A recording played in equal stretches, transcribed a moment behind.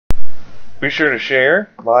Be sure to share,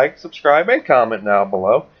 like, subscribe, and comment down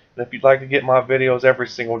below. And if you'd like to get my videos every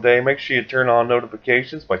single day, make sure you turn on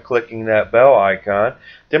notifications by clicking that bell icon.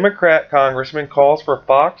 Democrat Congressman calls for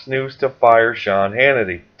Fox News to fire Sean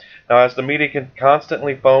Hannity. Now, as the media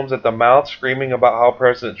constantly foams at the mouth, screaming about how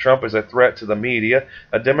President Trump is a threat to the media,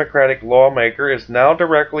 a Democratic lawmaker is now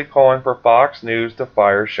directly calling for Fox News to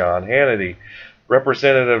fire Sean Hannity.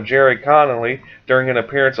 Representative Jerry Connolly, during an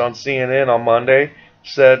appearance on CNN on Monday,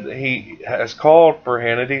 said he has called for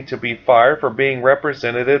Hannity to be fired for being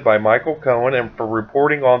represented by Michael Cohen and for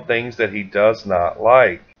reporting on things that he does not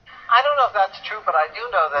like. I don't know if that's true, but I do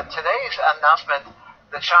know that today's announcement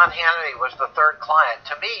that Sean Hannity was the third client,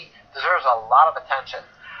 to me, deserves a lot of attention.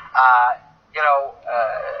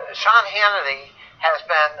 Sean Hannity has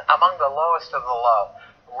been among the lowest of the low,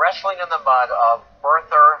 wrestling in the mud of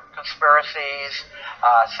birther conspiracies,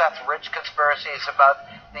 Seth Rich conspiracies about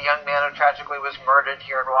the young man who tragically was murdered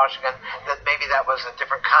here in Washington, that maybe that was a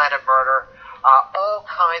different kind of murder. All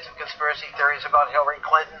kinds of conspiracy theories about Hillary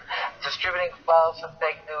Clinton, distributing false and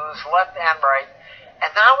fake news, left and right.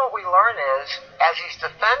 And now what we learn is, as he's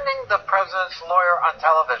defending the president's lawyer on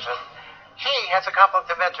television, he has a conflict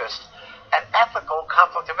of interest, an ethical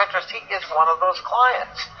conflict of interest. He is one of those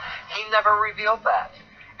clients. He never revealed that.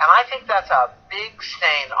 And I think that's a big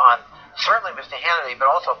stain on certainly Mr. Hannity, but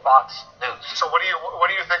also Fox News. So what do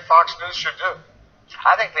you think Fox News should do?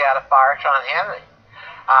 I think they ought to fire Sean Hannity.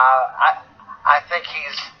 I think he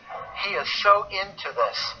is so into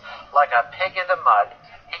this, like a pig into mud,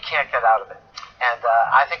 he can't get out of it. And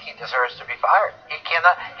I think he deserves to be fired. He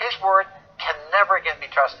cannot. His word can never again be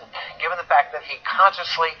trusted, given the fact that he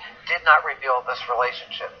consciously did not reveal this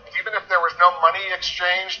relationship. Even if there was no money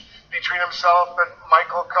exchanged between himself and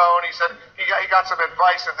Michael Cohen, he said he got some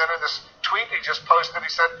advice, and then in this tweet he just posted, he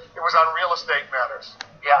said it was on real estate matters.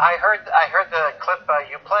 Yeah, I heard the clip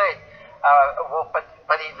you played.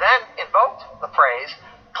 But he then invoked the phrase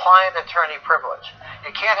client-attorney privilege.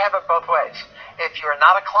 You can't have it both ways. If you're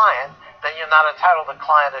not a client, then you're not entitled to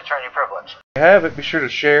client-attorney privilege. If you have it, be sure to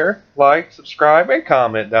share, like, subscribe, and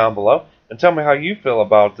comment down below. And tell me how you feel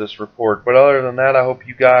about this report. But other than that, I hope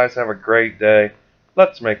you guys have a great day.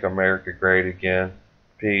 Let's make America great again.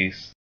 Peace.